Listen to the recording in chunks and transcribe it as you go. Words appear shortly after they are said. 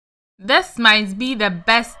This might be the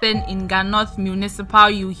best thing in Ga North Municipal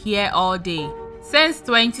you hear all day. Since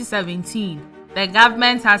 2017, the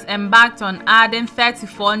government has embarked on adding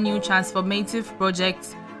 34 new transformative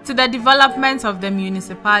projects to the development of the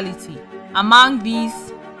municipality. Among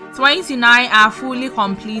these, 29 are fully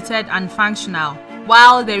completed and functional,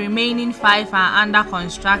 while the remaining 5 are under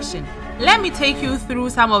construction. Let me take you through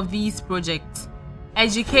some of these projects.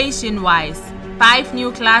 Education-wise, 5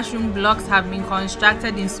 new classroom blocks have been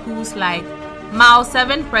constructed in schools like Mile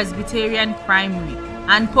 7 Presbyterian Primary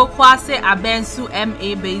and Pokwase Abensu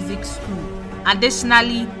MA Basic School.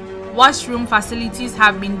 Additionally, washroom facilities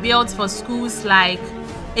have been built for schools like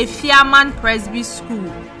Efiaman Presby School,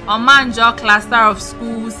 Omanjo Cluster of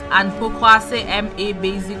Schools, and Pokwase MA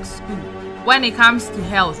Basic School. When it comes to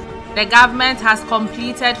health, the government has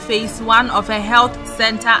completed phase 1 of a health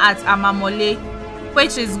center at Amamole,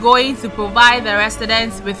 which is going to provide the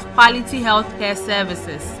residents with quality healthcare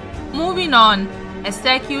services. Moving on, a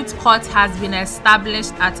circuit court has been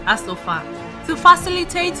established at Asofa to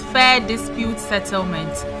facilitate fair dispute settlement.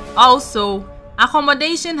 Also,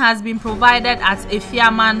 accommodation has been provided at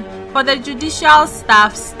Efiaman for the judicial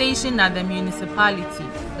staff stationed at the municipality.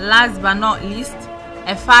 Last but not least,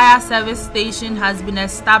 a fire service station has been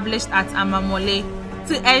established at Amamole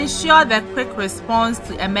to ensure the quick response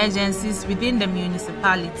to emergencies within the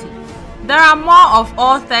municipality. There are more of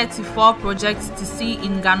all 34 projects to see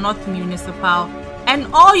in Ga North Municipal, and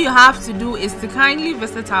all you have to do is to kindly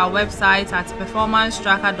visit our website at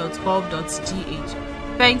performancetracker.gov.gh.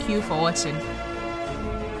 Thank you for watching.